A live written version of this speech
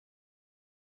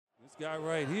This guy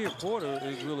right here, Porter,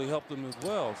 has really helped them as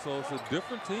well. So it's a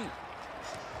different team.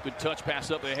 Good touch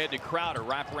pass up ahead to Crowder.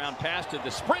 Wrap around pass to the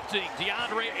sprinting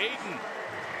Deandre Ayton.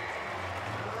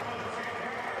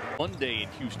 Monday in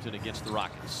Houston against the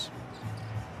Rockets.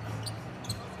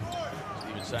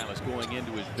 Steven Silas going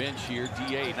into his bench here.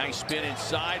 DA, nice spin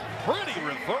inside. Pretty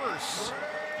reverse.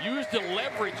 Used the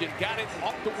leverage and got it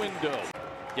off the window.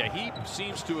 Yeah, he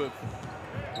seems to have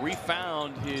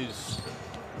refound his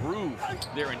groove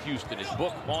there in Houston. His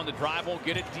book on the drive won't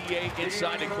get it. DA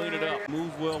inside to clean it up.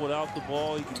 Moves well without the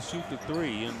ball. He can shoot the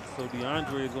three. And so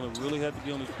Deandre is going to really have to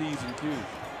be on his P's and Q's.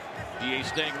 DA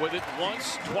staying with it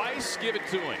once, twice, give it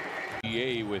to him.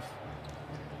 DA with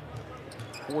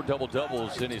 4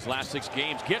 double-doubles in his last 6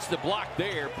 games. Gets the block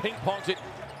there, ping-pongs it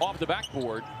off the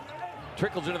backboard.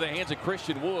 Trickles into the hands of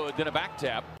Christian Wood, then a back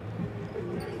tap.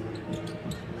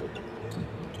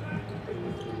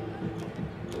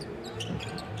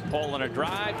 Paul on a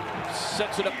drive,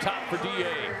 sets it up top for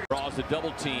DA. Draws the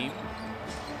double team,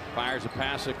 fires a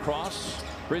pass across,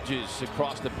 Bridges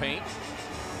across the paint.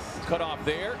 Cut off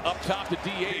there, up top to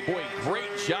DA. Boy,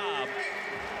 great job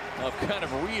of kind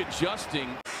of readjusting.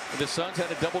 The Suns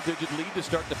had a double-digit lead to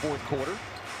start the 4th quarter.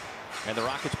 And the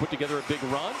Rockets put together a big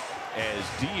run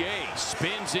as DA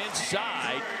spins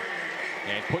inside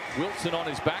and put Wilson on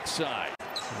his backside.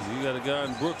 You got a guy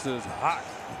in Brooks that's hot.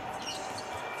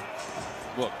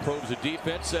 Look, probes the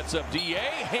defense, sets up DA,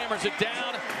 hammers it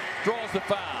down, draws the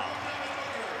foul.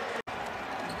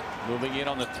 Moving in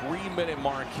on the 3-minute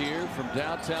mark here from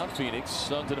downtown Phoenix.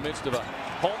 Suns in the midst of a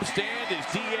homestand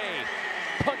as DA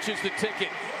punches the ticket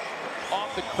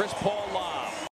off the Chris Paul line.